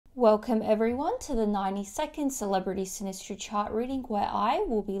Welcome everyone to the 90-second Celebrity Synastry chart reading where I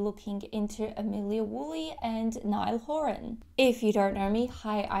will be looking into Amelia Woolley and Niall Horan. If you don't know me,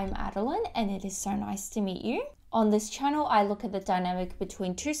 hi, I'm Adeline and it is so nice to meet you. On this channel, I look at the dynamic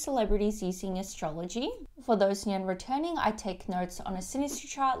between two celebrities using astrology. For those new and returning, I take notes on a synastry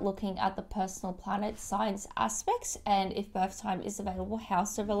chart looking at the personal planet signs aspects and if birth time is available,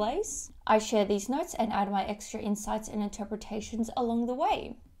 house overlays. I share these notes and add my extra insights and interpretations along the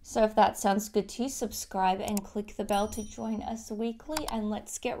way. So if that sounds good to you, subscribe and click the bell to join us weekly and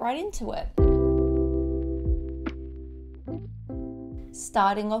let's get right into it.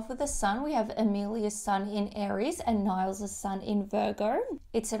 Starting off with the sun, we have Amelia's sun in Aries and Niall's sun in Virgo.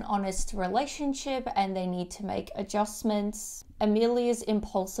 It's an honest relationship and they need to make adjustments. Amelia's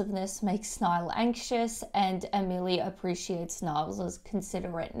impulsiveness makes Niall anxious and Amelia appreciates Niall's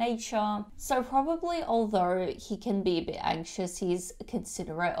considerate nature. So probably although he can be a bit anxious, he's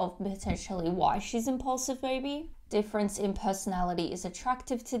considerate of potentially why she's impulsive maybe. Difference in personality is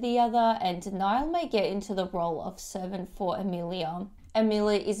attractive to the other and Niall may get into the role of servant for Amelia.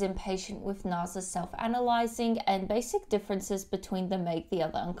 Amelia is impatient with Niall's self-analyzing and basic differences between them make the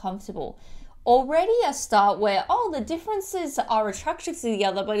other uncomfortable. Already a start where, the differences are attractive to the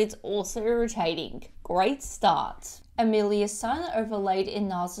other, but it's also irritating. Great start. Amelia's sun overlaid in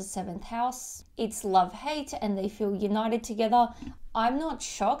Niall's 7th house. It's love-hate and they feel united together. I'm not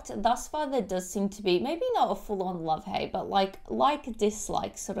shocked. Thus far there does seem to be, maybe not a full-on love-hate, but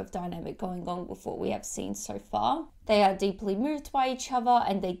like-dislike sort of dynamic going on with what we have seen so far. They are deeply moved by each other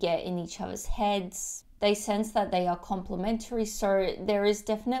and they get in each other's heads. They sense that they are complementary, so there is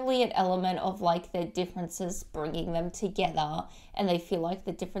definitely an element of their differences bringing them together and they feel like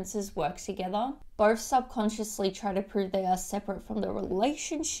the differences work together. Both subconsciously try to prove they are separate from the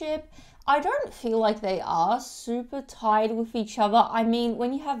relationship. I don't feel like they are super tied with each other. I mean,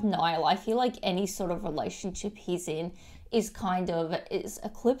 when you have Niall, I feel like any sort of relationship he's in is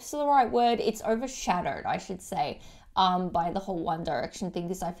eclipsed the right word? It's overshadowed, I should say. By the whole One Direction thing,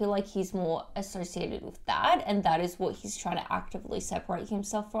 because I feel like he's more associated with that and that is what he's trying to actively separate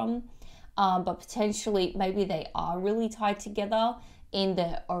himself from. But potentially maybe they are really tied together in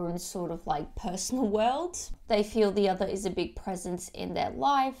their own sort of personal world. They feel the other is a big presence in their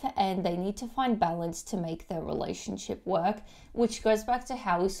life and they need to find balance to make their relationship work, which goes back to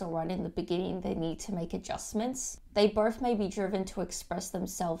how we saw right in the beginning. They need to make adjustments. They both may be driven to express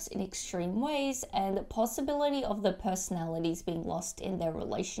themselves in extreme ways and the possibility of the personalities being lost in their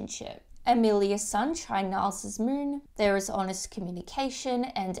relationship. Amelia's sun trine Niall's moon. There is honest communication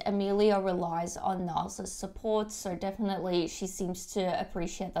and Amelia relies on Niall's support, so definitely she seems to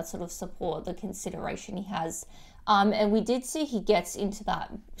appreciate that sort of support, the consideration he has. And we did see he gets into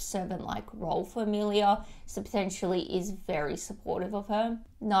that servant-like role for Amelia, so potentially is very supportive of her.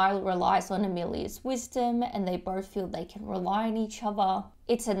 Niall relies on Amelia's wisdom and they both feel they can rely on each other.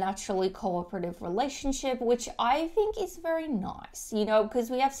 It's a naturally cooperative relationship, which I think is very nice, because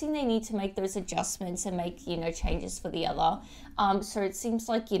we have seen they need to make those adjustments and make, changes for the other. So it seems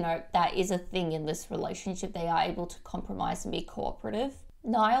like, that is a thing in this relationship. They are able to compromise and be cooperative.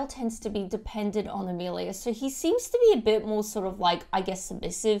 Niall tends to be dependent on Amelia, so he seems to be a bit more sort of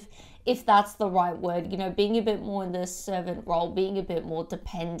submissive, if that's the right word, being a bit more in the servant role, being a bit more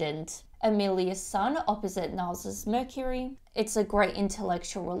dependent. Amelia's sun opposite Niall's Mercury. It's a great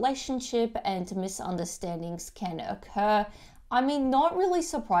intellectual relationship and misunderstandings can occur. I mean, not really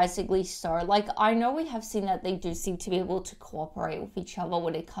surprisingly so. I know we have seen that they do seem to be able to cooperate with each other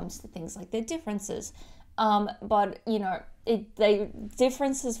when it comes to things like their differences. But they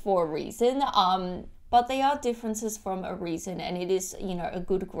differences for a reason, but they are differences from a reason and it is, a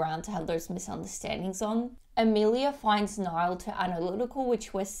good ground to have those misunderstandings on. Amelia finds Niall too analytical,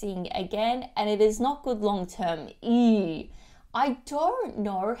 which we're seeing again, and it is not good long term. I don't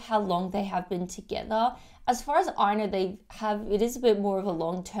know how long they have been together. As far as I know, it is a bit more of a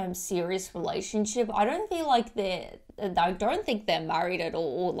long-term serious relationship. I don't think they're married at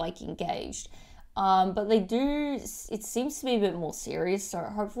all or engaged. But they do, it seems to be a bit more serious, so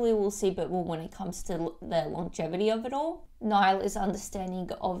hopefully we'll see a bit more when it comes to the longevity of it all. Niall is understanding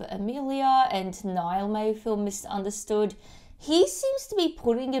of Amelia and Niall may feel misunderstood. He seems to be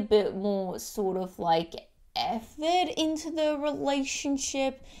putting a bit more sort of effort into the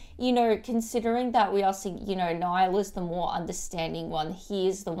relationship, considering that we are seeing, Niall is the more understanding one. He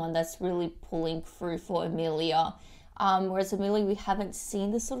is the one that's really pulling through for Amelia. Whereas Amelia, we haven't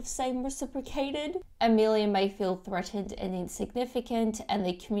seen the sort of same reciprocated. Amelia may feel threatened and insignificant, and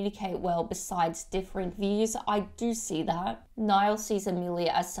they communicate well besides different views. I do see that. Niall sees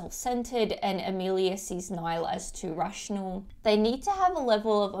Amelia as self-centered, and Amelia sees Niall as too rational. They need to have a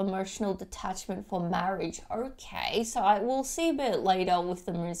level of emotional detachment for marriage. Okay, so I will see a bit later with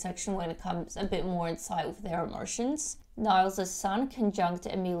the moon section when it comes a bit more insight with their emotions. Niall's sun conjunct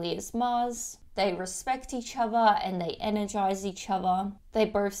Amelia's Mars. They respect each other and they energize each other. They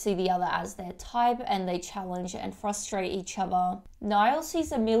both see the other as their type and they challenge and frustrate each other. Niall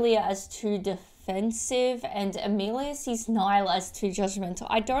sees Amelia as too defensive and Amelia sees Niall as too judgmental.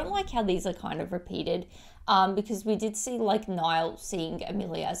 I don't like how these are kind of repeated because we did see like Niall seeing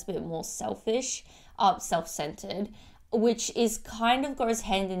Amelia as a bit more selfish, self-centered, which is kind of goes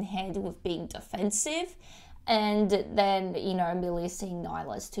hand in hand with being defensive. And then, you know, Amelia seeing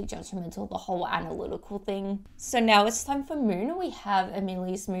Niall as too judgmental, the whole analytical thing. So now it's time for moon. We have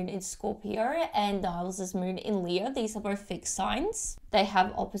Amelia's moon in Scorpio and Niall's moon in Leo. These are both fixed signs. They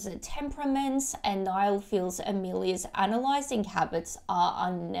have opposite temperaments and Niall feels Amelia's analyzing habits are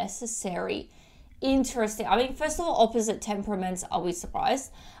unnecessary. Interesting. I mean, first of all, opposite temperaments, are we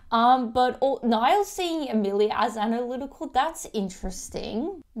surprised? But Niall seeing Amelia as analytical, that's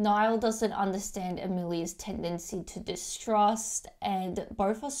interesting. Niall doesn't understand Amelia's tendency to distrust, and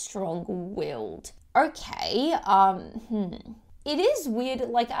both are strong-willed. Okay, It is weird,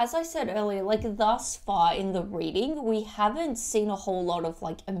 like, as I said earlier, like, thus far in the reading, we haven't seen a whole lot of,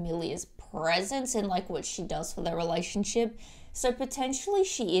 like, Amelia's presence and, like, what she does for their relationship. So potentially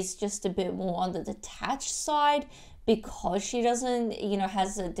she is just a bit more on the detached side because she doesn't, you know,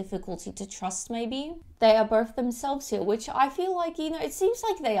 has a difficulty to trust maybe. They are both themselves here, which I feel like, you know, it seems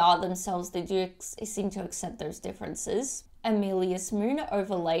like they are themselves. They do seem to accept those differences. Amelia's moon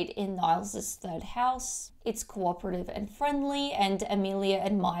overlaid in Niall's third house. It's cooperative and friendly, and Amelia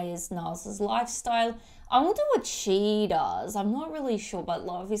admires Niall's lifestyle. I wonder what she does. I'm not really sure, but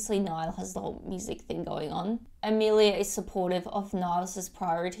obviously Niall has the whole music thing going on. Amelia is supportive of Niall's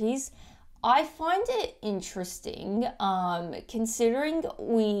priorities. I find it interesting, considering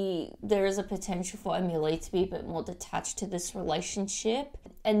there is a potential for Amelia to be a bit more detached to this relationship.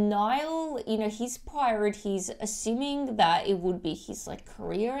 And Niall, you know, his priorities, assuming that it would be his like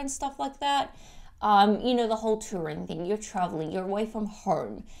career and stuff like that, you know, the whole touring thing, you're traveling, you're away from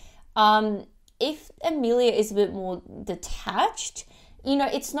home. If Amelia is a bit more detached, you know,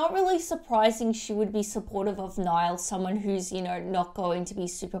 it's not really surprising she would be supportive of Niall, someone who's, you know, not going to be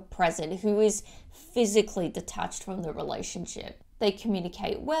super present, who is physically detached from the relationship. They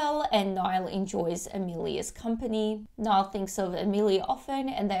communicate well and Niall enjoys Amelia's company. Niall thinks of Amelia often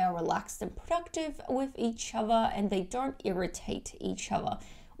and they are relaxed and productive with each other and they don't irritate each other,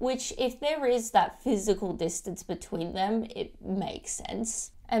 which if there is that physical distance between them, it makes sense.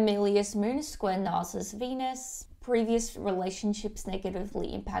 Amelia's moon square Niall's Venus. Previous relationships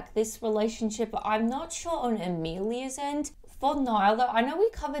negatively impact this relationship. I'm not sure on Amelia's end. For Niall though, I know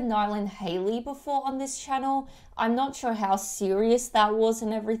we covered Niall and Hayley before on this channel. I'm not sure how serious that was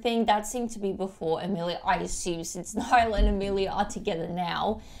and everything. That seemed to be before Amelia, I assume, since Niall and Amelia are together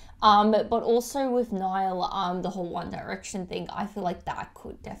now. But also with Niall, the whole One Direction thing, I feel like that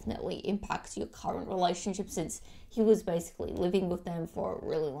could definitely impact your current relationship since he was basically living with them for a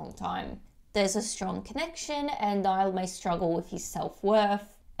really long time. There's a strong connection and Niall may struggle with his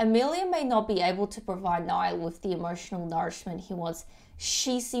self-worth. Amelia may not be able to provide Niall with the emotional nourishment he wants.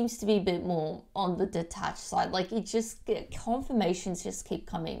 She seems to be a bit more on the detached side. Like confirmations just keep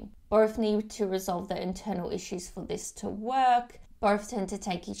coming. Both need to resolve their internal issues for this to work. Both tend to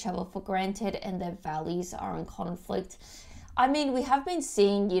take each other for granted and their values are in conflict. I mean, we have been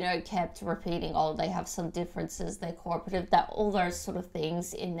seeing, you know, kept repeating, oh, they have some differences, they're cooperative, that all those sort of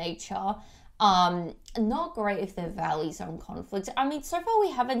things in nature. Not great if their values are in conflict. I mean, so far we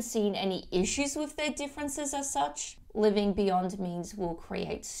haven't seen any issues with their differences as such. Living beyond means will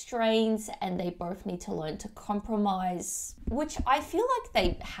create strains and they both need to learn to compromise, which I feel like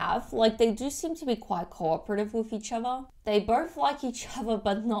they have. Like, they do seem to be quite cooperative with each other. They both like each other,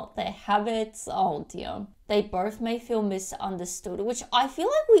 but not their habits. Oh dear. They both may feel misunderstood, which I feel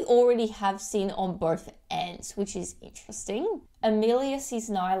like we already have seen on both ends, which is interesting. Amelia sees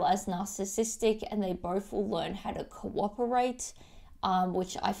Niall as narcissistic and they both will learn how to cooperate,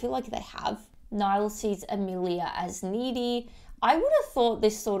 which I feel like they have. Niall sees Amelia as needy. I would have thought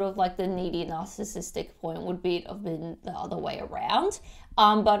this sort of like the needy narcissistic point would have been the other way around.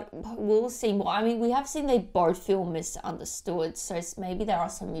 But we'll see more. I mean, we have seen they both feel misunderstood, so maybe there are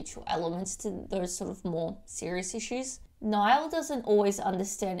some mutual elements to those sort of more serious issues. Niall doesn't always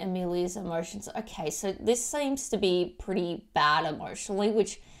understand Amelia's emotions. Okay, so this seems to be pretty bad emotionally,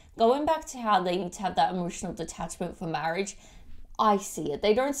 which, going back to how they need to have that emotional detachment for marriage, I see it.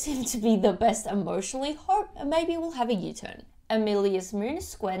 They don't seem to be the best emotionally. Hope maybe we'll have a U-turn. Amelia's moon is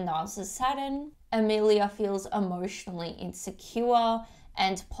square Niall's Saturn. Amelia feels emotionally insecure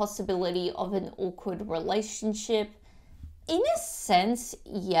and possibility of an awkward relationship. In a sense,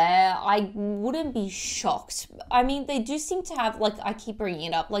 yeah, I wouldn't be shocked. I mean, they do seem to have, like, I keep bringing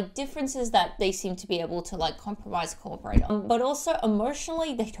it up, like, differences that they seem to be able to, like, compromise, cooperate on. But also,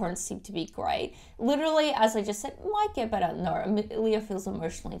 emotionally, they don't seem to be great. Literally, as I just said, might get better. No, Amelia feels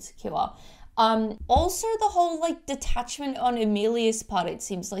emotionally insecure. Also, the whole, like, detachment on Amelia's part, it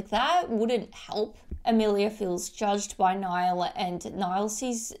seems like that wouldn't help. Amelia feels judged by Niall, and Niall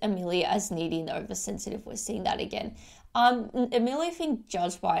sees Amelia as needy and oversensitive. We're seeing that again. Amelia being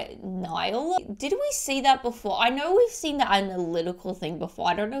judged by Niall. Did we see that before? I know we've seen the analytical thing before.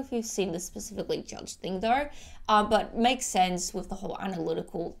 I don't know if we've seen the specifically judged thing though, but makes sense with the whole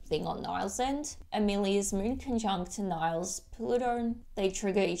analytical thing on Niall's end. Amelia's moon conjunct to Niall's Pluto. They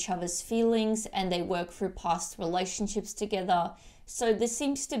trigger each other's feelings and they work through past relationships together. So this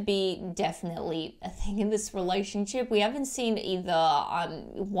seems to be definitely a thing in this relationship. We haven't seen either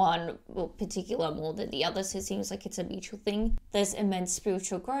one particular more than the other, so it seems like it's a mutual thing. There's immense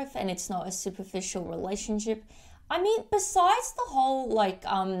spiritual growth and it's not a superficial relationship. I mean, besides the whole like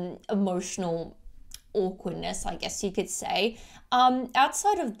emotional awkwardness, I guess you could say,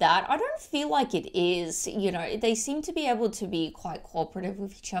 outside of that, I don't feel like it is. You know, they seem to be able to be quite cooperative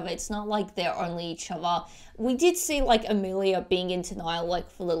with each other. It's not like they're only each other. We did see like Amelia being into Niall like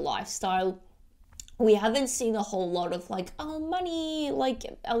for the lifestyle. We haven't seen a whole lot of like, oh, money, like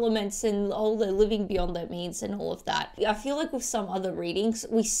elements and all the living beyond their means and all of that. I feel like with some other readings,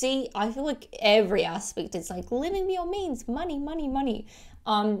 we see, I feel like every aspect is like living beyond means, money, money, money.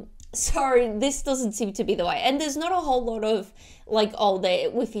 So this doesn't seem to be the way. And there's not a whole lot of like, oh, they're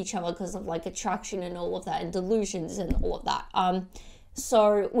with each other because of like attraction and all of that and delusions and all of that.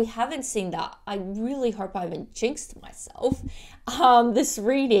 So we haven't seen that. I really hope I haven't jinxed myself this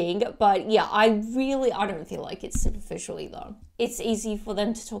reading. But yeah, I don't feel like it's superficial either. It's easy for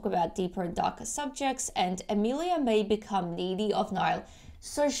them to talk about deeper and darker subjects, and Amelia may become needy of Niall.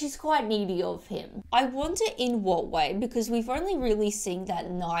 So she's quite needy of him. I wonder in what way, because we've only really seen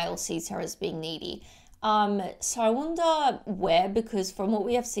that Niall sees her as being needy. So I wonder where, because from what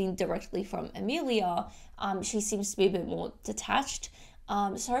we have seen directly from Amelia, she seems to be a bit more detached.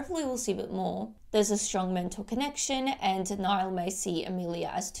 So hopefully we'll see a bit more. There's a strong mental connection, and Niall may see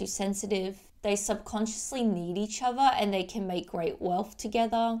Amelia as too sensitive. They subconsciously need each other and they can make great wealth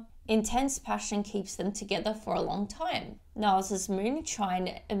together. Intense passion keeps them together for a long time. Niall's moon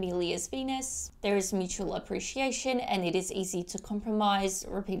trine Amelia's Venus. There is mutual appreciation and it is easy to compromise.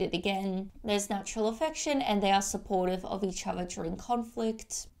 Repeat it again. There's natural affection and they are supportive of each other during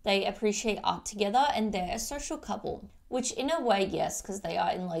conflict. They appreciate art together and they're a social couple. Which in a way, yes, because they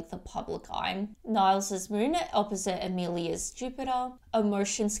are in like the public eye. Niall's moon opposite Amelia's Jupiter.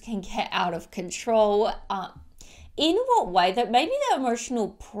 Emotions can get out of control. In what way? That maybe they're emotional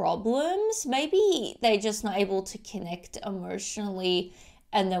problems. Maybe they're just not able to connect emotionally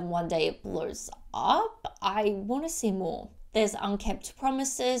and then one day it blows up. I want to see more. There's unkept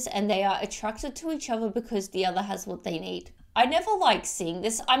promises and they are attracted to each other because the other has what they need. I never like seeing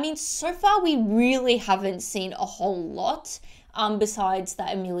this. I mean, so far we really haven't seen a whole lot besides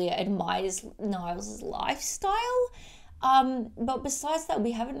that Amelia admires Niall's lifestyle. But besides that,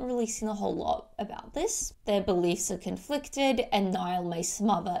 we haven't really seen a whole lot about this. Their beliefs are conflicted and Niall may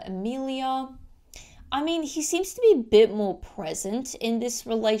smother Amelia. I mean, he seems to be a bit more present in this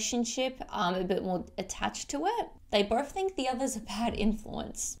relationship, a bit more attached to it. They both think the other's a bad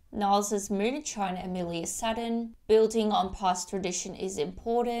influence. Niall's moon trine Amelia's Saturn. Building on past tradition is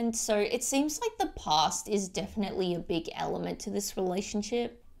important. So it seems like the past is definitely a big element to this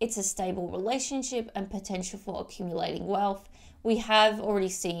relationship. It's a stable relationship and potential for accumulating wealth. We have already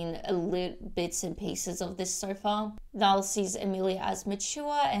seen bits and pieces of this so far. Niall sees Amelia as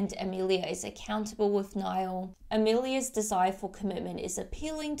mature and Amelia is accountable with Niall. Amelia's desire for commitment is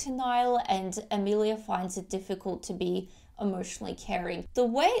appealing to Niall and Amelia finds it difficult to be emotionally caring. The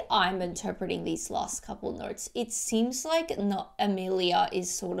way I'm interpreting these last couple notes, it seems like Amelia is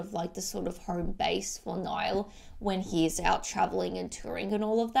sort of like the sort of home base for Niall when he is out traveling and touring and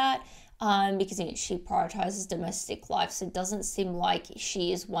all of that. Because she prioritizes domestic life, so it doesn't seem like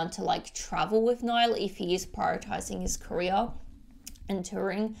she is one to like travel with Niall if he is prioritizing his career and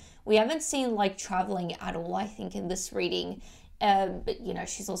touring. We haven't seen like traveling at all, I think, in this reading. But, you know,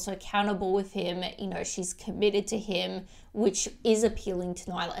 she's also accountable with him. You know, she's committed to him, which is appealing to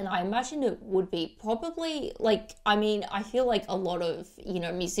Niall. And I imagine it would be probably like, I mean, I feel like a lot of, you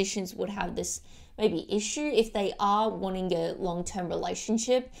know, musicians would have this maybe issue if they are wanting a long-term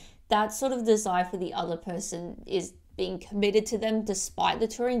relationship. That sort of desire for the other person is being committed to them despite the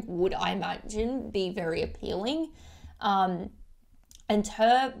touring would, I imagine, be very appealing. And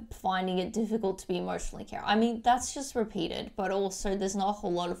her finding it difficult to be emotionally care. I mean, that's just repeated, but also there's not a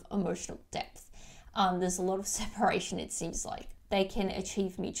whole lot of emotional depth. There's a lot of separation, it seems like. They can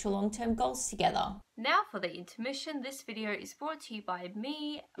achieve mutual long-term goals together. Now for the intermission, this video is brought to you by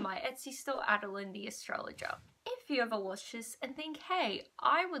me, my Etsy store, Adeline the Astrologer. If you ever watch this and think, hey,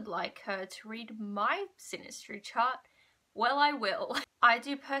 I would like her to read my Synastry chart, well, I will. I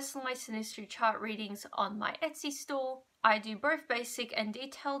do personalized Synastry chart readings on my Etsy store. I do both basic and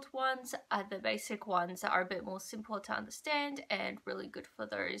detailed ones. The basic ones are a bit more simple to understand and really good for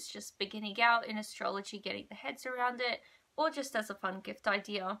those just beginning out in astrology, getting their heads around it, or just as a fun gift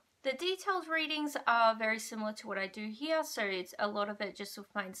idea. The detailed readings are very similar to what I do here, so it's a lot of it just with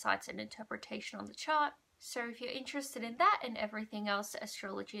my insights and interpretation on the chart. So if you're interested in that and everything else,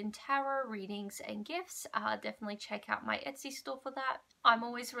 astrology and tarot, readings and gifts, definitely check out my Etsy store for that. I'm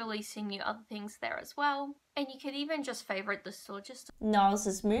always releasing new other things there as well. And you can even just favourite the store just...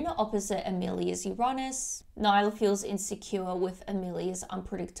 Niall's moon opposite Amelia's Uranus. Niall feels insecure with Amelia's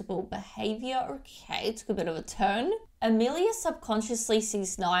unpredictable behaviour. Okay, took a bit of a turn. Amelia subconsciously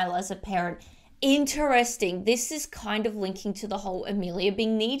sees Niall as a parent. Interesting. This is kind of linking to the whole Amelia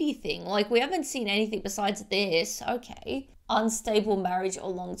being needy thing. Like, we haven't seen anything besides this. Okay. Unstable marriage or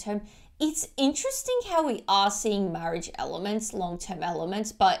long-term. It's interesting how we are seeing marriage elements, long-term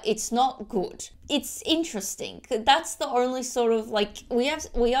elements, but it's not good. It's interesting. That's the only sort of, like,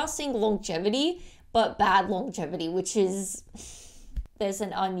 we are seeing longevity, but bad longevity, which is... There's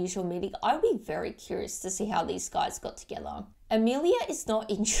an unusual meeting. I would be very curious to see how these guys got together. Amelia is not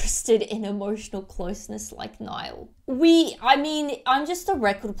interested in emotional closeness like Niall. I mean, I'm just a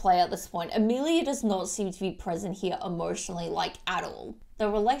record player at this point. Amelia does not seem to be present here emotionally, like, at all. The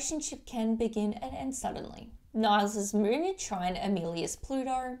relationship can begin and end suddenly. Niall's moon in Trine, Amelia's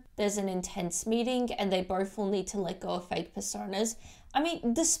Pluto. There's an intense meeting and they both will need to let go of fake personas. I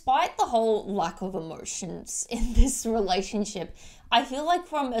mean, despite the whole lack of emotions in this relationship, I feel like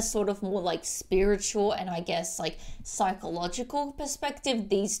from a sort of more like spiritual and I guess like psychological perspective,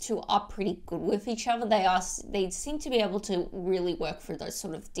 these two are pretty good with each other. They seem to be able to really work through those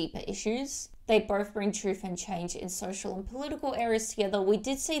sort of deeper issues. They both bring truth and change in social and political areas together. We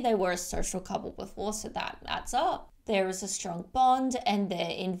did see they were a social couple before, so that's up. There is a strong bond and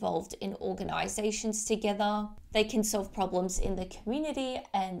they're involved in organizations together. They can solve problems in the community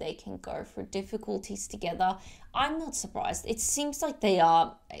and they can go through difficulties together. I'm not surprised. It seems like they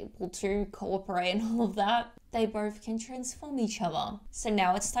are able to cooperate and all of that. They both can transform each other. So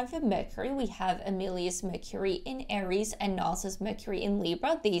now it's time for Mercury. We have Amelia's Mercury in Aries and Niall's Mercury in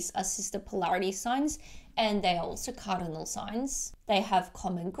Libra. These are sister polarity signs and they are also cardinal signs. They have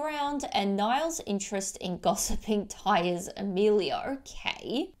common ground and Niall's interest in gossiping tires Amelia.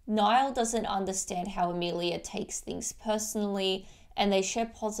 Okay. Niall doesn't understand how Amelia takes things personally and they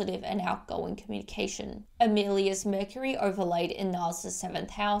share positive and outgoing communication. Amelia's Mercury overlaid in Niall's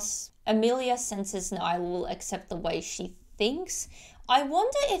 7th house. Amelia senses Niall will accept the way she thinks. I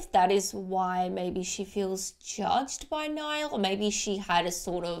wonder if that is why maybe she feels judged by Niall, or maybe she had a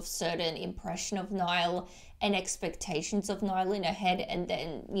sort of certain impression of Niall and expectations of Niall in her head, and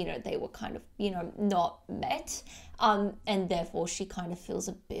then, you know, they were kind of, you know, not met. And therefore she kind of feels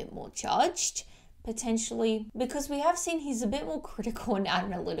a bit more judged, potentially, because we have seen he's a bit more critical and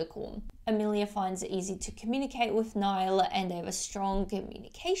analytical. Amelia finds it easy to communicate with Niall and they have a strong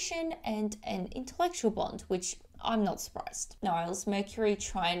communication and an intellectual bond, which I'm not surprised. Niall's Mercury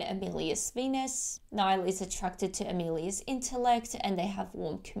trine Amelia's Venus. Niall is attracted to Amelia's intellect and they have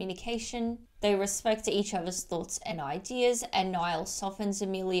warm communication. They respect each other's thoughts and ideas, and Niall softens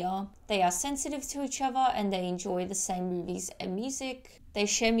Amelia. They are sensitive to each other and they enjoy the same movies and music. They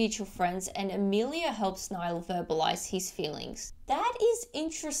share mutual friends and Amelia helps Niall verbalize his feelings. That is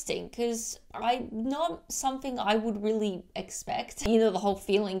interesting because not something I would really expect. You know, the whole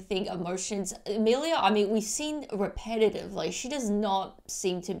feeling thing, emotions. Amelia, I mean, we've seen repetitively, she does not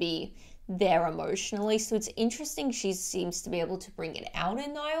seem to be there emotionally, so it's interesting she seems to be able to bring it out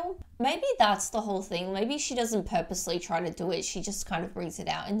in Niall. Maybe that's the whole thing. Maybe she doesn't purposely try to do it, she just kind of brings it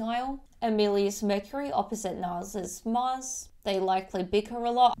out in Niall. Amelia's Mercury opposite Niall's Mars. They likely bicker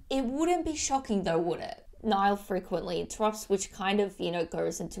a lot. It wouldn't be shocking though, would it? Niall frequently interrupts, which kind of, you know,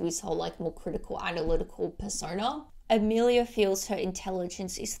 goes into his whole like more critical analytical persona. Amelia feels her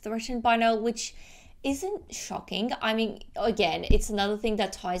intelligence is threatened by Niall, which isn't shocking. I mean, again, it's another thing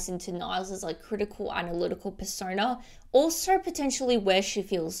that ties into Niall's like critical analytical persona. Also potentially where she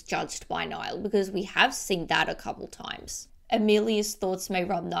feels judged by Niall, because we have seen that a couple times. Amelia's thoughts may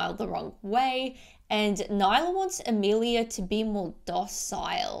rub Niall the wrong way, and Niall wants Amelia to be more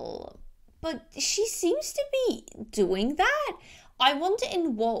docile. But she seems to be doing that. I wonder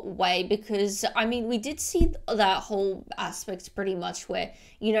in what way, because, I mean, we did see that whole aspect pretty much where,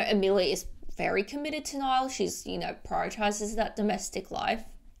 you know, Amelia is very committed to Niall. She's, you know, prioritizes that domestic life.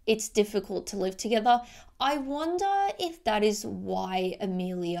 It's difficult to live together. I wonder if that is why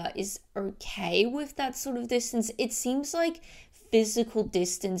Amelia is okay with that sort of distance. It seems like physical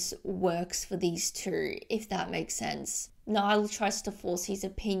distance works for these two, if that makes sense. Niall tries to force his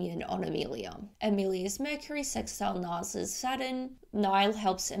opinion on Amelia. Amelia's Mercury sextile Niall's Saturn. Niall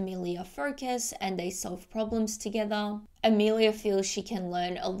helps Amelia focus and they solve problems together. Amelia feels she can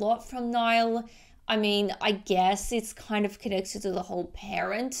learn a lot from Niall. I mean, I guess it's kind of connected to the whole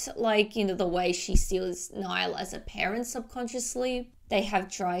parent, like, you know, the way she sees Niall as a parent subconsciously. They have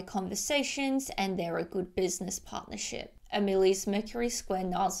dry conversations and they're a good business partnership. Amelia's Mercury square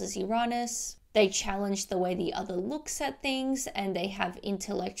Niall's Uranus. They challenge the way the other looks at things and they have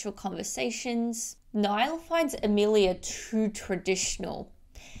intellectual conversations. Niall finds Amelia too traditional.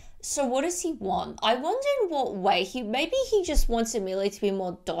 So what does he want? I wonder in what way. Maybe he just wants Amelia to be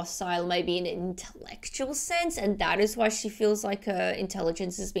more docile, maybe in an intellectual sense, and that is why she feels like her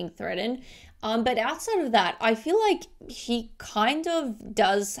intelligence is being threatened. But outside of that, I feel like he kind of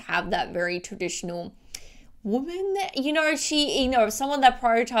does have that very traditional woman. You know, someone that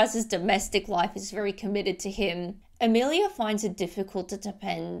prioritizes domestic life, is very committed to him. Amelia finds it difficult to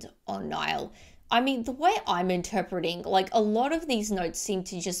depend on Niall. I mean, the way I'm interpreting, like, a lot of these notes seem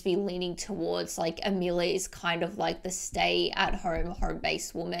to just be leaning towards, like, Amelia is kind of like the stay-at-home,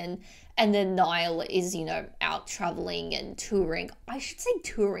 home-based woman, and then Niall is, you know, out traveling and touring. I should say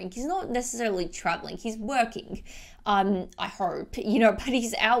touring. He's not necessarily traveling. He's working, I hope, you know, but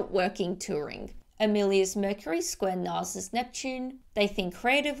he's out working, touring. Amelia's Mercury square Niall's Neptune. They think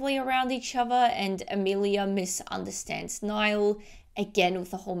creatively around each other, and Amelia misunderstands Niall. Again,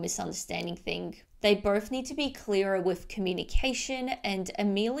 with the whole misunderstanding thing. They both need to be clearer with communication, and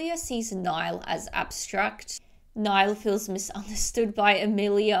Amelia sees Niall as abstract. Niall feels misunderstood by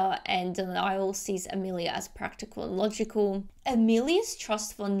Amelia, and Niall sees Amelia as practical and logical. Amelia's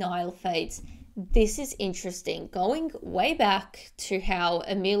trust for Niall fades. This is interesting. Going way back to how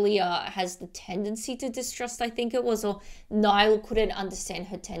Amelia has the tendency to distrust, I think it was, or Niall couldn't understand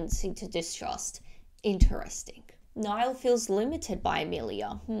her tendency to distrust. Interesting. Niall feels limited by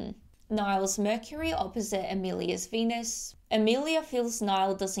Amelia. Niall's Mercury opposite Amelia's Venus. Amelia feels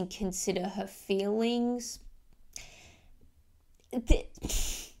Niall doesn't consider her feelings.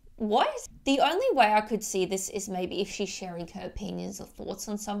 What? The only way I could see this is maybe if she's sharing her opinions or thoughts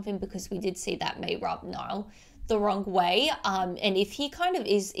on something, because we did see that may rub Niall the wrong way. And if he kind of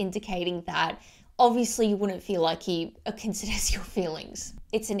is indicating that, obviously you wouldn't feel like he considers your feelings.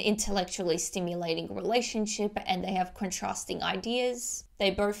 It's an intellectually stimulating relationship and they have contrasting ideas.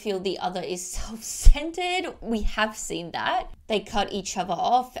 They both feel the other is self-centered. We have seen that. They cut each other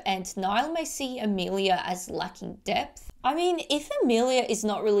off, and Niall may see Amelia as lacking depth. I mean, if Amelia is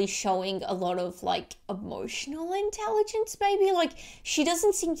not really showing a lot of, like, emotional intelligence, maybe, like, she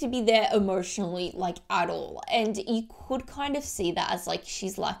doesn't seem to be there emotionally, like, at all. And you could kind of see that as, like,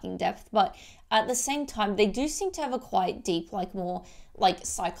 she's lacking depth. But at the same time, they do seem to have a quite deep, like, more, like,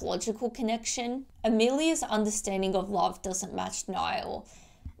 psychological connection. Amelia's understanding of love doesn't match Niall.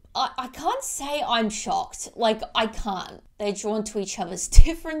 I can't say I'm shocked. Like, I can't. They're drawn to each other's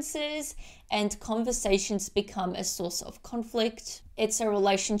differences, and conversations become a source of conflict. It's a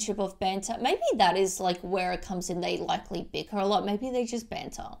relationship of banter. Maybe that is, like, where it comes in. They likely bicker a lot. Maybe they just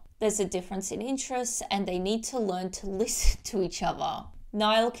banter. There's a difference in interests, and they need to learn to listen to each other.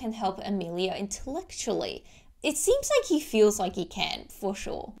 Niall can help Amelia intellectually. It seems like he feels like he can, for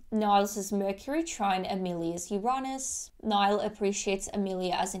sure. Niall's Mercury trine Amelia's Uranus. Niall appreciates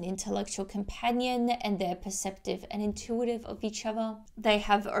Amelia as an intellectual companion, and they're perceptive and intuitive of each other. They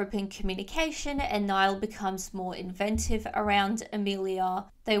have open communication, and Niall becomes more inventive around Amelia.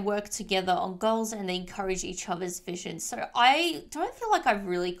 They work together on goals and they encourage each other's visions. So I don't feel like I've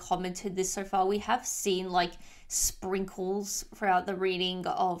really commented this so far. We have seen, like, sprinkles throughout the reading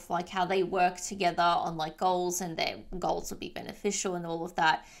of, like, how they work together on, like, goals, and their goals will be beneficial and all of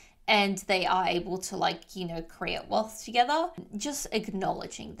that, and they are able to, like, you know, create wealth together. Just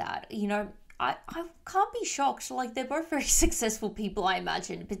acknowledging that, you know, I can't be shocked. Like, they're both very successful people, I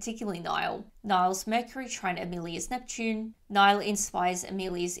imagine, particularly Niall. Niall's Mercury, Trine Amelia's Neptune. Niall inspires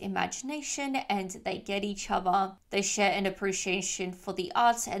Amelia's imagination and they get each other. They share an appreciation for the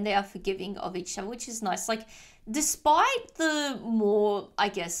arts and they are forgiving of each other, which is nice. Like, despite the more, I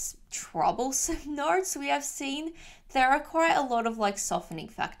guess, troublesome notes we have seen, there are quite a lot of like softening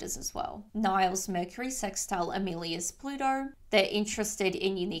factors as well. Niall's Mercury sextile Amelia's Pluto. They're interested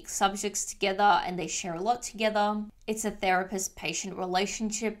in unique subjects together and they share a lot together. It's a therapist-patient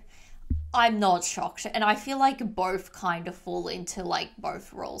relationship. I'm not shocked, and I feel like both kind of fall into like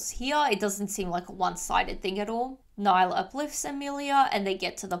both roles here. It doesn't seem like a one-sided thing at all. Niall uplifts Amelia and they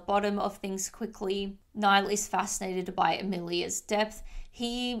get to the bottom of things quickly. Niall is fascinated by Amelia's depth.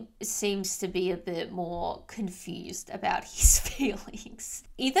 He seems to be a bit more confused about his feelings.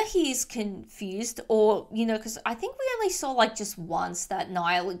 Either he's confused or, you know, because I think we only saw like just once that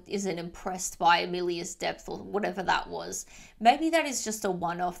Niall isn't impressed by Amelia's depth or whatever that was. Maybe that is just a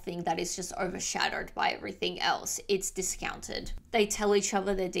one-off thing that is just overshadowed by everything else. It's discounted. They tell each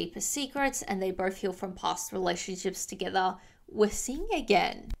other their deepest secrets and they both heal from past relationships together. We're seeing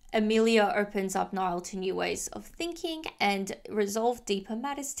again. Amelia opens up Niall to new ways of thinking and resolve deeper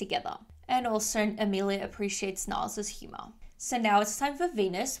matters together. And also Amelia appreciates Niall's humour. So now it's time for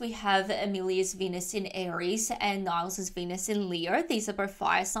Venus. We have Amelia's Venus in Aries and Niall's Venus in Leo. These are both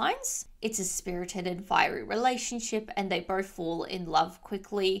fire signs. It's a spirited and fiery relationship and they both fall in love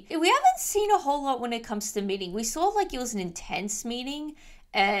quickly. We haven't seen a whole lot when it comes to meeting. We saw like it was an intense meeting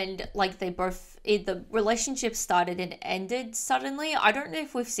and like the relationship started and ended suddenly. I don't know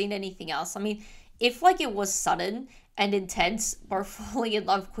if we've seen anything else. I mean, if like it was sudden and intense, both falling in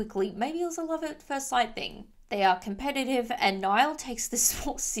love quickly, maybe it was a love at first sight thing. They are competitive and Niall takes this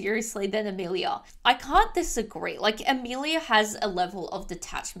more seriously than Amelia. I can't disagree. Like, Amelia has a level of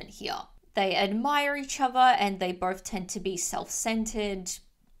detachment here. They admire each other and they both tend to be self-centered.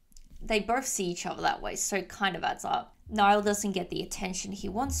 They both see each other that way, so it kind of adds up. Niall doesn't get the attention he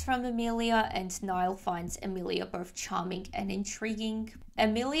wants from Amelia, and Niall finds Amelia both charming and intriguing.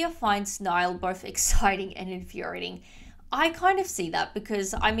 Amelia finds Niall both exciting and infuriating. I kind of see that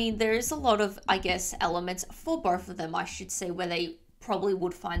because, I mean, there is a lot of, I guess, elements for both of them, I should say, where they probably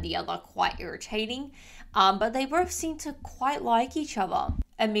would find the other quite irritating, but they both seem to quite like each other.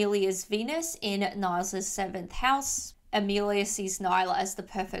 Amelia's Venus in Niall's 7th house. Amelia sees Niall as the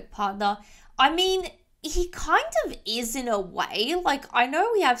perfect partner. I mean, he kind of is in a way. Like, I know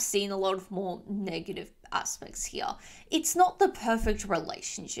we have seen a lot of more negative aspects here. It's not the perfect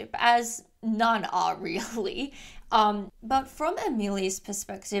relationship, as none are really. But from Amelia's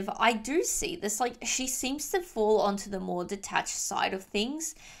perspective, I do see this. Like, she seems to fall onto the more detached side of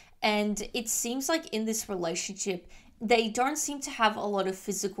things. And it seems like in this relationship, they don't seem to have a lot of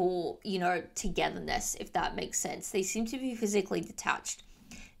physical, you know, togetherness, if that makes sense. They seem to be physically detached.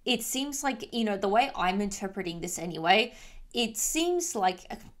 It seems like, you know, the way I'm interpreting this anyway, it seems like,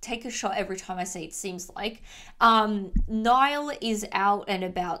 take a shot every time I say it seems like, Niall is out and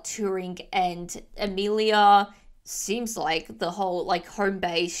about touring and Amelia seems like the whole, like, home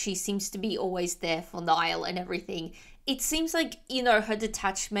base, she seems to be always there for Niall and everything. It seems like, you know, her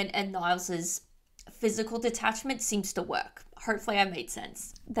detachment and Niall's physical detachment seems to work. Hopefully I made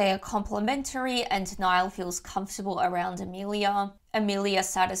sense. They are complementary and Niall feels comfortable around Amelia. Amelia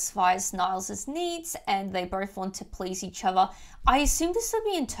satisfies Niall's needs and they both want to please each other. I assume this would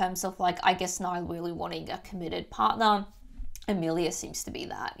be in terms of, like, I guess Niall really wanting a committed partner. Amelia seems to be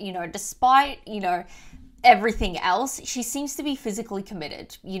that, you know, despite, you know, everything else, she seems to be physically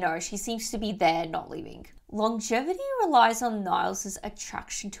committed. You know, she seems to be there, not leaving. Longevity relies on Niall's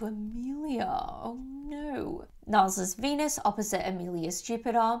attraction to Amelia. Oh no. Niall's Venus opposite Amelia's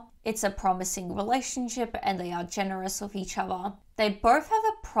Jupiter. It's a promising relationship and they are generous with each other. They both have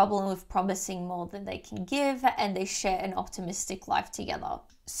a problem with promising more than they can give and they share an optimistic life together.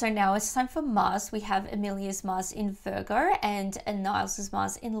 So now it's time for Mars. We have Amelia's Mars in Virgo and Niall's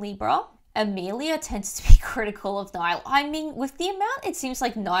Mars in Libra. Amelia tends to be critical of Niall. I mean, with the amount it seems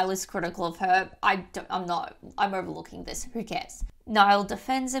like Niall is critical of her, I'm overlooking this. Who cares? Niall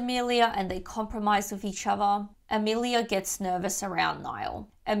defends Amelia and they compromise with each other. Amelia gets nervous around Niall.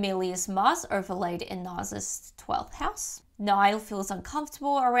 Amelia's Mars overlaid in Niall's 12th house. Niall feels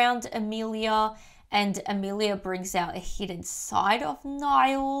uncomfortable around Amelia and Amelia brings out a hidden side of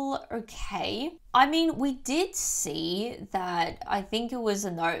Niall. Okay. I mean, we did see that, I think it was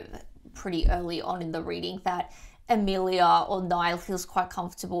a note pretty early on in the reading that Amelia or Niall feels quite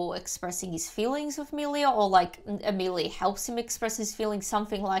comfortable expressing his feelings with Amelia, or like Amelia helps him express his feelings,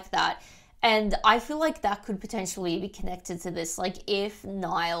 something like that. And I feel like that could potentially be connected to this. Like if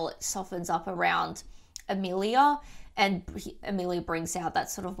Niall softens up around Amelia and Amelia brings out that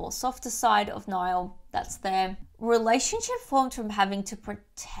sort of more softer side of Niall, that's there. Relationship formed from having to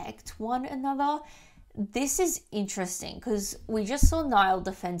protect one another. This is interesting because we just saw Niall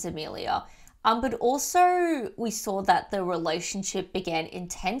defends Amelia. But also we saw that the relationship began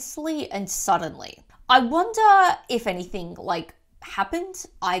intensely and suddenly. I wonder if anything like happened.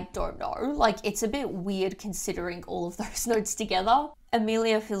 I don't know. Like it's a bit weird considering all of those notes together.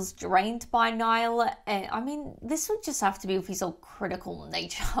 Amelia feels drained by Niall, and I mean, this would just have to be with his all critical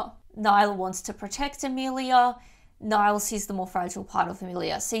nature. Niall wants to protect Amelia. Niall sees the more fragile part of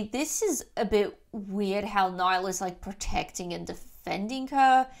Amelia. See, this is a bit weird how Niall is like protecting and defending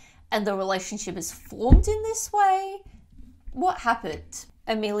her, and the relationship is formed in this way. What happened?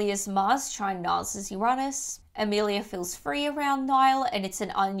 Amelia's Mars trine Niall's Uranus. Amelia feels free around Niall, and it's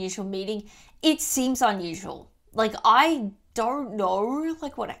an unusual meeting. It seems unusual. Like, I don't know,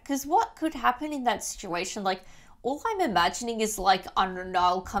 like, because what could happen in that situation? Like, all I'm imagining is, like, I don't know,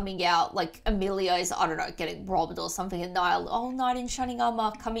 Niall coming out, like, Amelia is, I don't know, getting robbed or something, and Niall, oh, knight in shining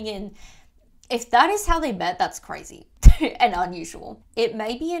armor, coming in. If that is how they met, that's crazy and unusual. It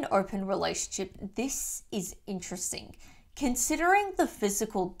may be an open relationship. This is interesting, considering the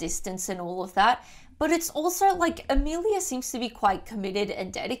physical distance and all of that. But it's also like Amelia seems to be quite committed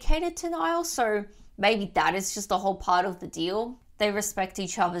and dedicated to Niall, so maybe that is just a whole part of the deal. They respect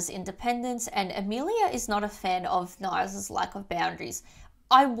each other's independence, and Amelia is not a fan of Niall's lack of boundaries.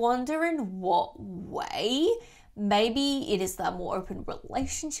 I wonder in what way. Maybe it is that more open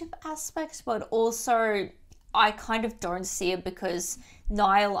relationship aspect, but also I kind of don't see it because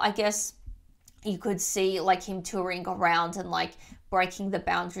Niall, I guess you could see like him touring around and like breaking the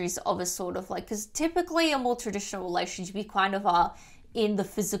boundaries of a sort of like, because typically a more traditional relationship you kind of are in the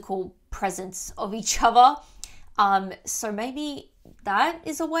physical presence of each other. So maybe that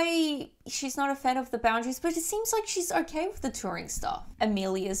is a way she's not a fan of the boundaries, but it seems like she's okay with the touring stuff.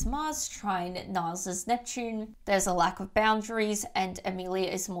 Amelia's Mars trine Niall's Neptune. There's a lack of boundaries and Amelia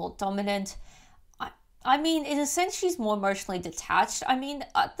is more dominant. I mean, in a sense, she's more emotionally detached. I mean,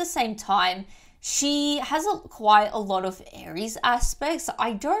 at the same time, she has quite a lot of Aries aspects.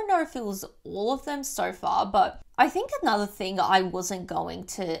 I don't know if it was all of them so far, but I think another thing I wasn't going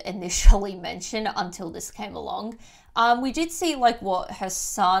to initially mention until this came along, we did see like what her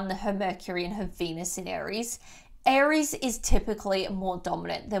Sun, her Mercury, and her Venus in Aries. Aries is typically more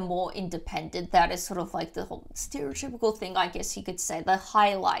dominant, they're more independent. That is sort of like the whole stereotypical thing, I guess you could say, the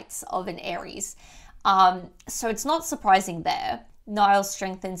highlights of an Aries. So it's not surprising there. Niall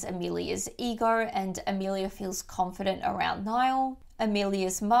strengthens Amelia's ego and Amelia feels confident around Niall.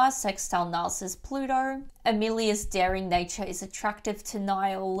 Amelia's Mars sextile Niall's Pluto. Amelia's daring nature is attractive to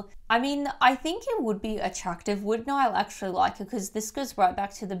Niall. I mean, I think it would be attractive. Would Niall actually like her? Because this goes right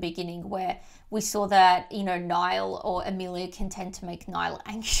back to the beginning where we saw that, you know, Niall or Amelia can tend to make Niall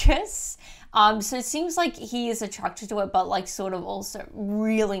anxious. So it seems like he is attracted to her, but like sort of also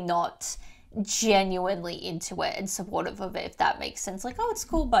really not genuinely into it and supportive of it, if that makes sense. Like, oh, it's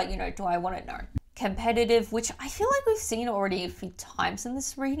cool, but you know, do I want it? No. Competitive, which I feel like we've seen already a few times in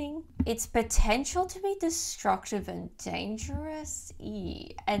this reading. Its potential to be destructive and dangerous.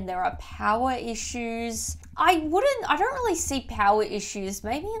 And there are power issues. I don't really see power issues,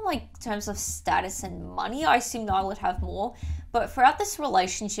 maybe in like terms of status and money. I assume Niall would have more, but throughout this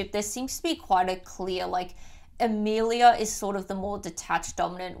relationship, there seems to be quite a clear, like, Amelia is sort of the more detached,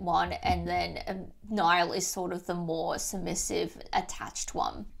 dominant one, and then Niall is sort of the more submissive, attached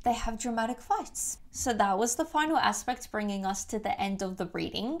one. They have dramatic fights. So that was the final aspect, bringing us to the end of the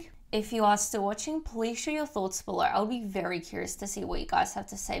reading. If you are still watching, please share your thoughts below. I'll be very curious to see what you guys have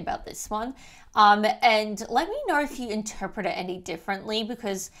to say about this one. And let me know if you interpret it any differently,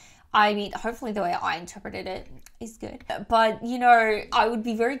 because I mean, hopefully the way I interpreted it is good. But, you know, I would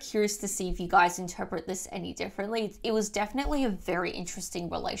be very curious to see if you guys interpret this any differently. It was definitely a very interesting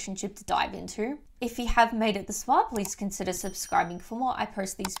relationship to dive into. If you have made it this far, please consider subscribing for more. I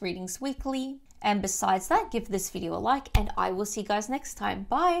post these readings weekly. And besides that, give this video a like, and I will see you guys next time.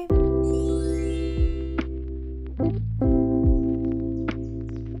 Bye!